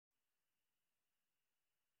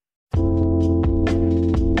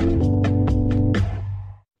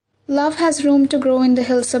Love has room to grow in the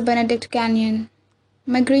hills of Benedict Canyon.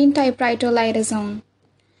 My green typewriter light is on.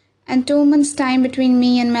 And 2 months' time between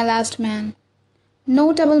me and my last man.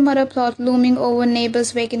 No double murder plot looming over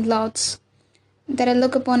neighbors' vacant lots that I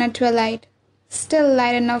look upon at twilight, still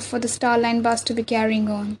light enough for the Starline bus to be carrying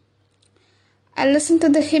on. I listen to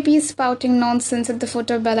the hippies spouting nonsense at the foot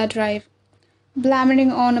of Bella Drive,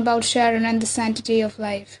 blabbering on about Sharon and the sanctity of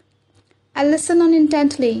life. I listen on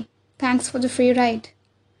intently, thanks for the free ride,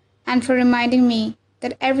 and for reminding me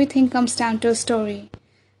that everything comes down to a story,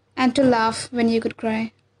 and to laugh when you could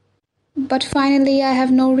cry. But finally I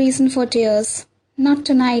have no reason for tears, not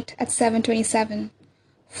tonight at 7:27.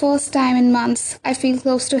 First time in months I feel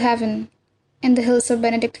close to heaven, in the hills of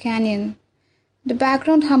Benedict Canyon. The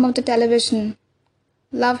background hum of the television.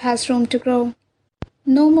 Love has room to grow.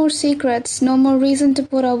 No more secrets, no more reason to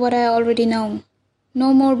put out what I already know.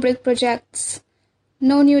 No more brick projects.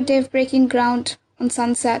 No new div breaking ground on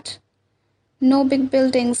Sunset. No big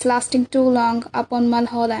buildings lasting too long up on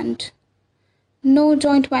Mulholland. No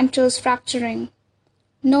joint ventures fracturing.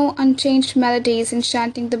 No unchanged melodies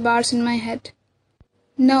enchanting the bars in my head.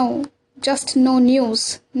 No, just no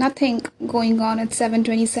news, nothing going on at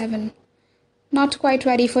 7:27. Not quite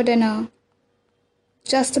ready for dinner.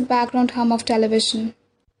 Just the background hum of television.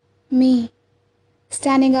 Me,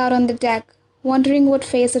 standing out on the deck, wondering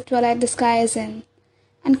what phase of twilight the sky is in,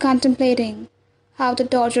 and contemplating how the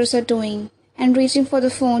Dodgers are doing, and reaching for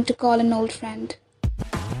the phone to call an old friend.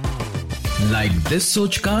 Like this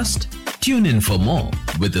Sochcast? Tune in for more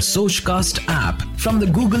with the Sochcast app from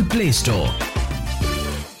the Google Play Store.